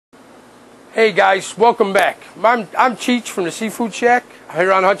Hey guys, welcome back. I'm Cheech from the Seafood Shack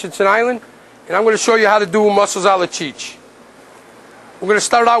here on Hutchinson Island, and I'm going to show you how to do mussels a la Cheech. We're going to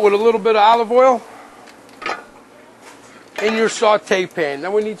start out with a little bit of olive oil in your saute pan.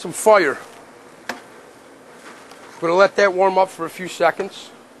 Then we need some fire. We're going to let that warm up for a few seconds.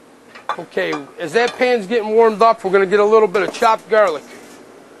 Okay, as that pan's getting warmed up, we're going to get a little bit of chopped garlic.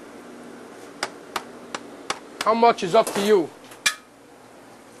 How much is up to you?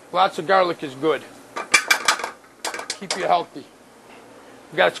 Lots of garlic is good. Keep you healthy.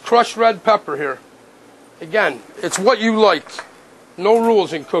 We got crushed red pepper here. Again, it's what you like. No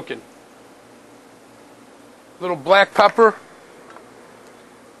rules in cooking. Little black pepper.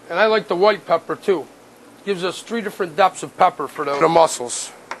 And I like the white pepper too. Gives us 3 different depths of pepper for the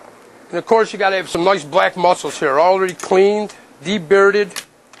mussels. And of course you got to have some nice black mussels here. Already cleaned, debearded,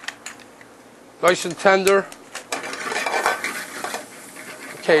 nice and tender.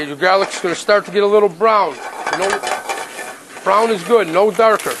 Okay, your garlic's going to start to get a little brown. Brown is good, no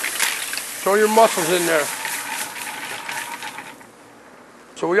darker. Throw your mussels in there.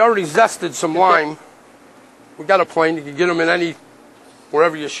 So we already zested some lime. We got a plane. You can get them in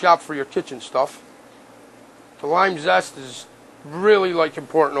wherever you shop for your kitchen stuff. The lime zest is really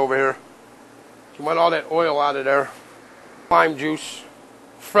important over here. You want all that oil out of there. Lime juice,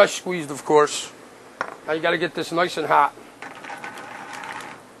 fresh squeezed of course. Now you got to get this nice and hot,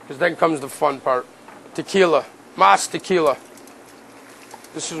 because then comes the fun part. Tequila, mas tequila.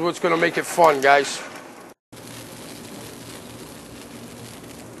 This is what's going to make it fun, guys.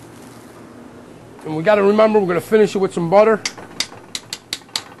 And we got to remember, we're going to finish it with some butter.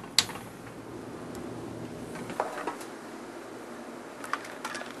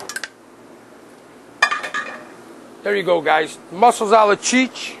 There you go, guys. Mussels a la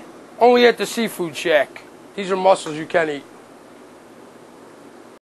Cheech, only at the Seafood Shack. These are mussels you can eat.